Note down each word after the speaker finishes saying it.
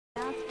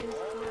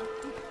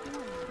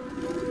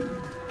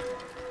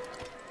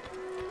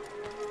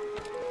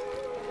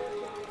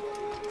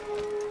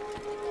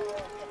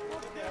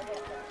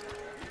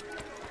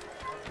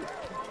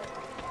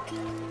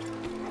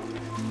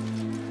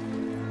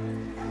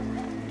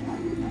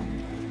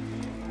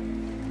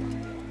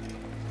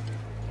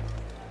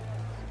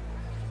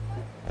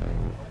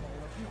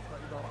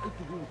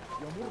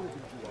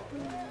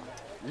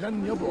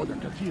لن يبعد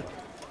كثيرا.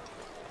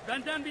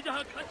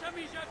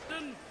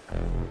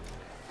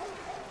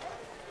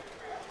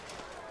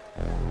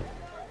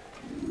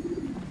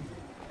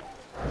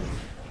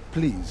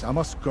 Please, I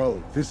must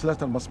go. This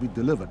letter must be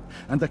delivered,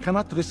 and I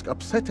cannot risk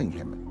upsetting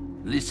him.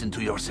 Listen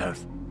to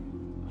yourself.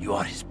 You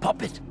are his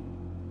puppet.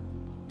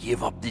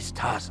 Give up this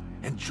task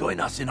and join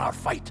us in our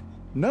fight.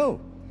 No.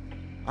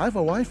 I have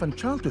a wife and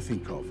child to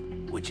think of.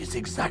 Which is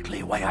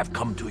exactly why I've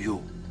come to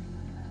you.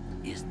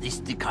 Is this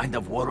the kind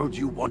of world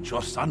you want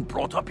your son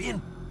brought up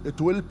in? It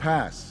will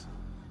pass.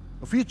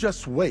 If we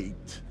just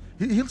wait,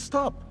 he'll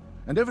stop,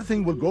 and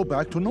everything will go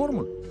back to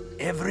normal.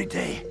 Every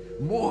day,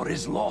 more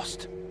is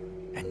lost,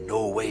 and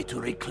no way to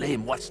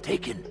reclaim what's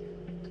taken.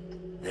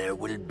 There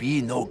will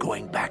be no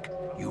going back.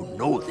 You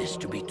know this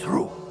to be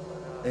true.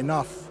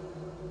 Enough.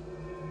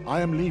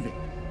 I am leaving.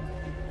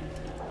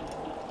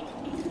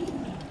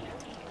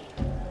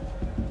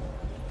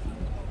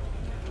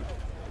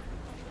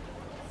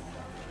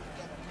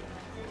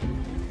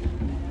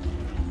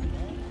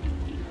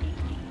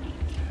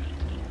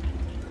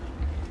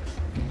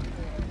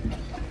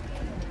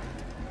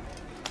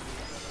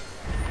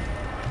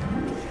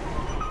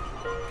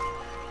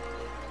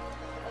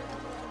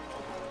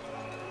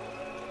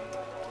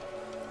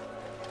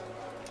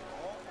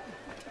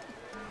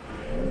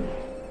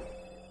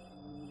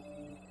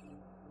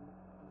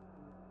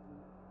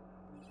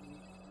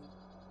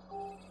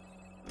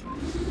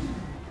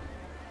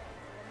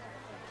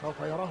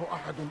 سوف يراه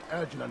أحد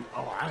آجلا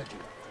أو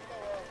عاجلا.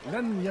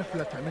 لن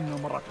يفلت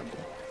منه مرة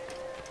أخرى.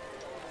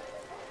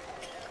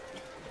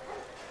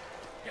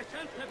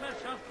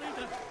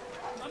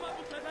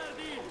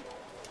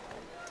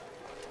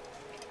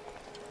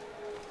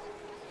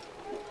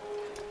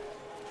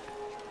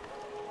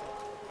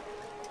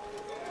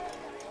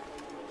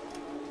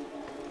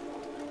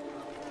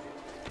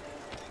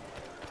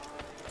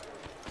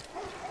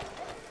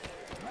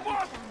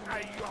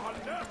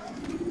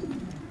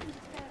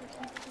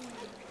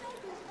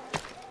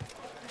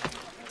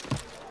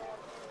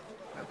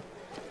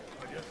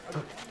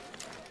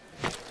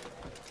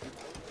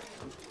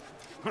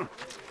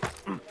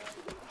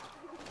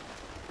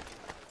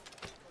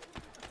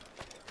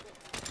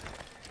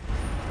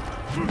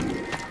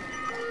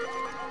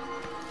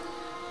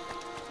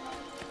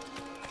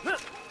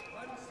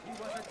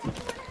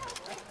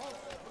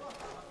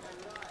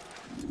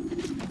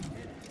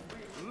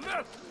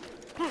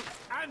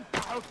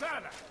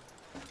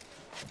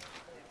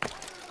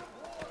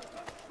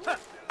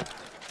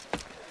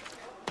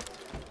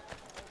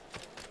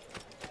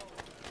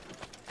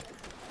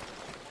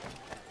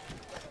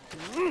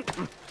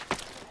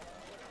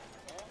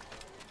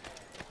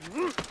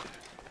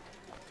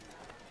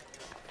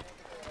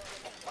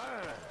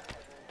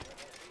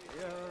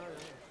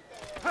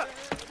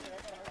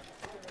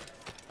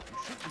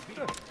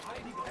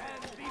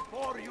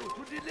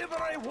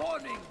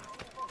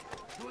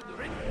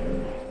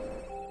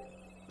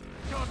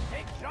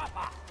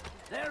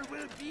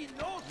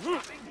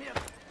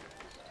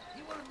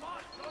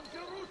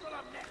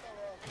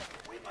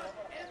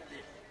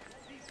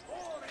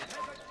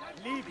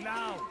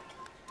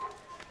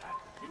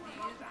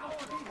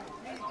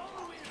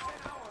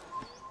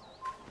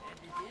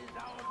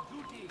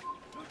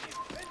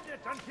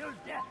 Until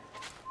death,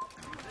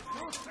 the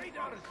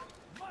Crusaders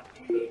must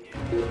be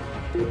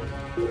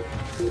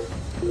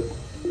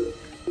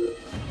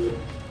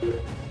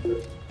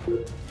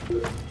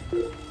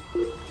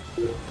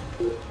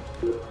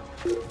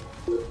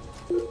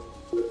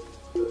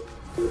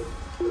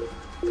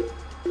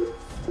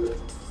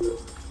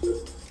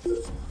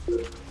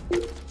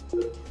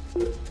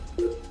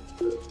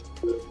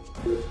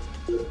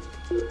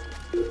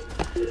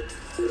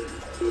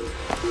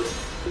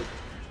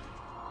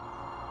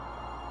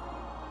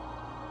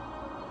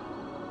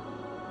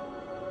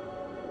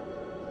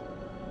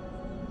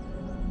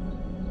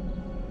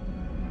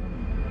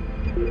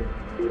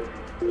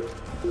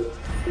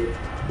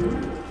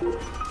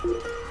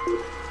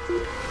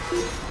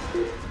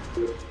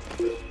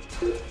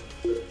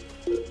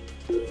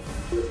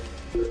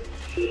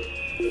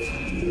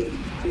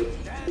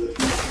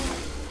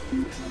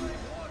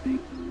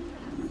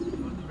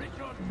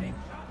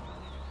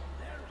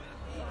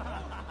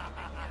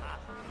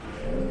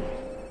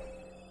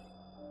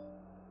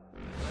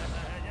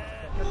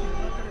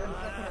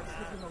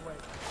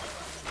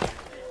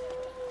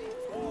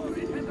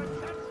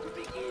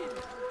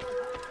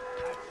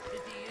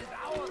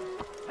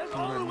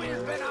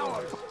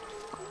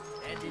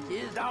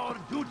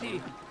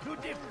to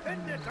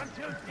defend it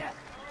until death.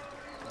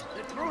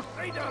 The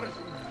Crusaders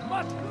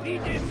must be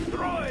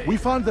destroyed! We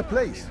found the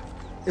place.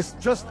 It's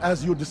just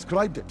as you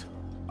described it.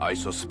 I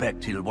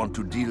suspect he'll want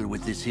to deal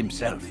with this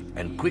himself,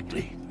 and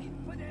quickly.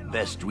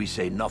 Best we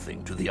say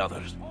nothing to the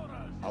others.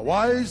 A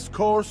wise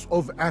course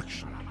of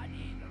action.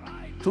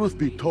 Truth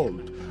be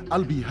told,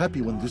 I'll be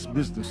happy when this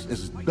business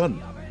is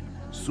done.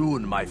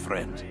 Soon, my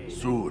friend,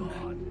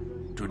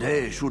 soon.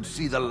 Today should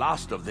see the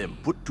last of them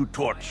put to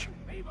torch.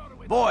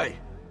 Boy,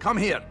 come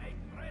here.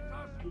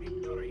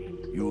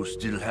 You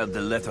still have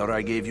the letter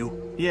I gave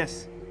you?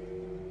 Yes.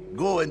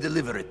 Go and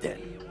deliver it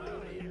then.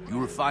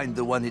 You'll find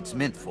the one it's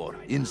meant for,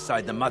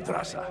 inside the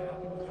madrasa.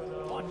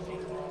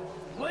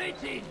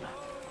 Waiting!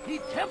 He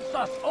tempts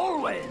us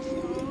always!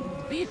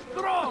 Be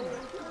strong!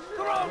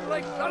 Strong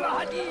like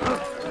Salahadin!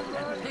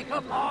 And take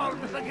up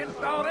arms against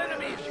our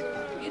enemies!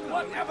 In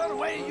whatever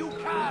way you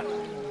can!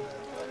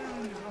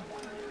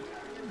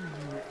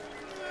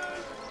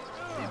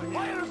 The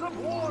fires of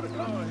war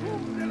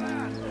consume the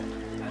land!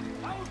 And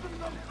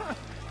thousands of...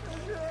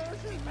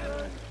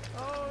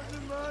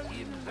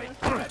 It's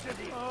a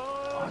tragedy!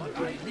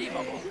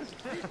 Unbelievable!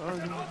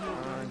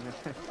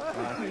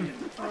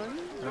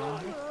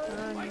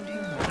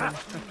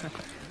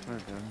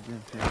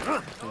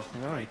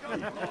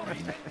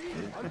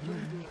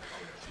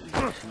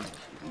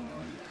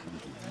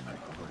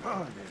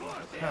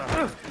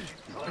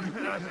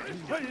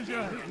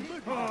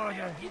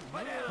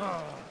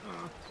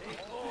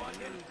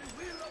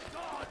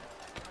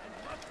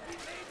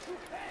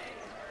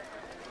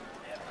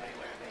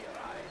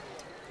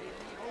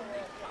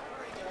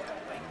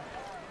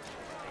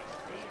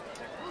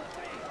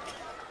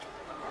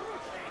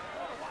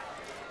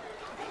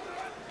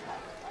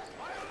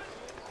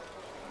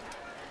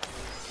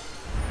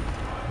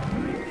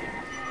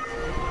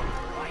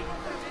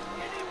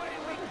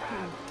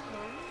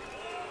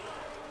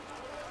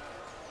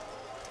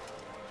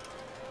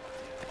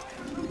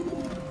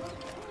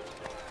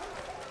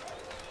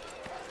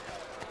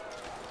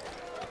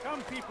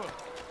 Come, people.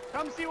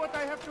 Come see what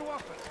I have to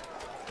offer.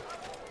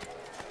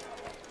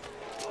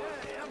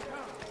 I am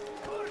come.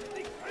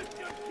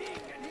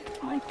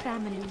 My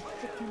family is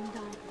sick and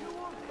dying.